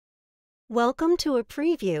Welcome to a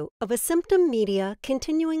preview of a Symptom Media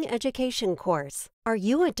continuing education course. Are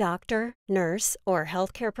you a doctor, nurse, or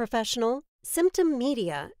healthcare professional? Symptom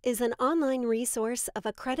Media is an online resource of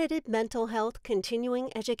accredited mental health continuing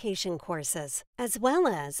education courses, as well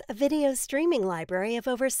as a video streaming library of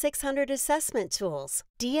over 600 assessment tools,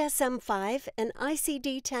 DSM-5 and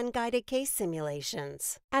ICD-10 guided case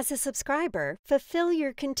simulations. As a subscriber, fulfill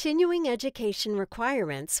your continuing education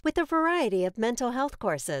requirements with a variety of mental health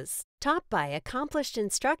courses, taught by accomplished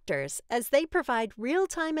instructors as they provide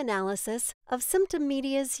real-time analysis of Symptom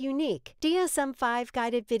Media's unique DSM-5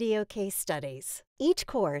 guided video case studies. Each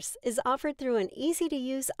course is offered through an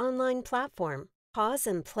easy-to-use online platform. Pause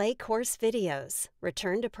and play course videos,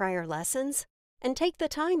 return to prior lessons, and take the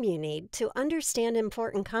time you need to understand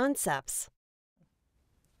important concepts.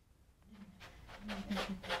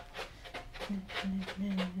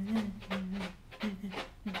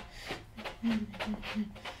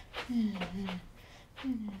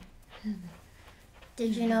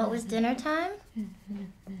 Did you know it was dinner time?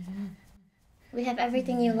 We have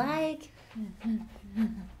everything you like.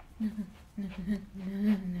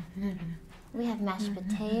 We have mashed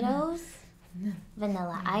potatoes,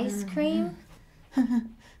 vanilla ice cream.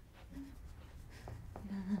 Come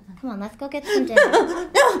on, let's go get some dinner.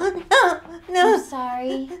 No. I'm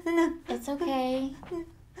sorry. It's okay.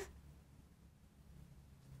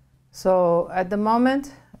 So at the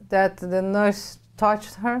moment that the nurse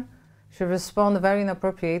touched her, she responded very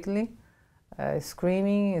inappropriately,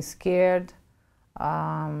 screaming, scared.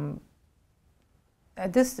 At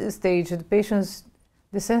this stage, the patient's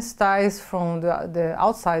desensitized from the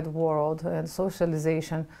outside world and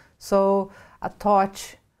socialization. So a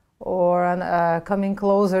touch or coming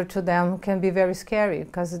closer to them can be very scary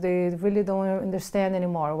because they really don't understand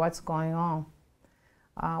anymore what's going on.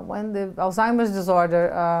 When the Alzheimer's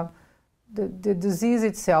disorder, the disease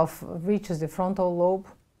itself reaches the frontal lobe,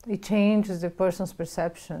 it changes the person's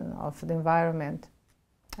perception of the environment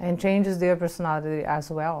and changes their personality as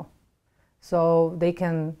well. So they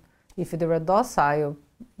can, if they're docile,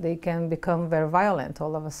 they can become very violent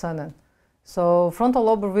all of a sudden. So frontal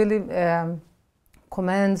lobe really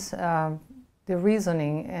commands the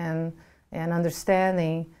reasoning and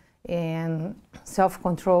understanding and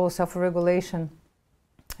self-control, self-regulation.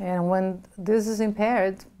 And when this is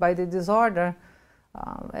impaired by the disorder,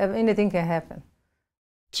 anything can happen.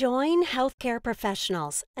 Join healthcare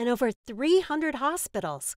professionals and over 300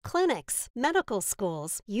 hospitals, clinics, medical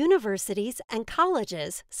schools, universities, and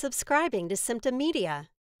colleges subscribing to Symptom Media.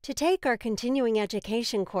 To take our continuing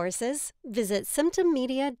education courses, visit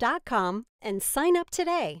symptommedia.com and sign up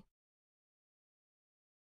today.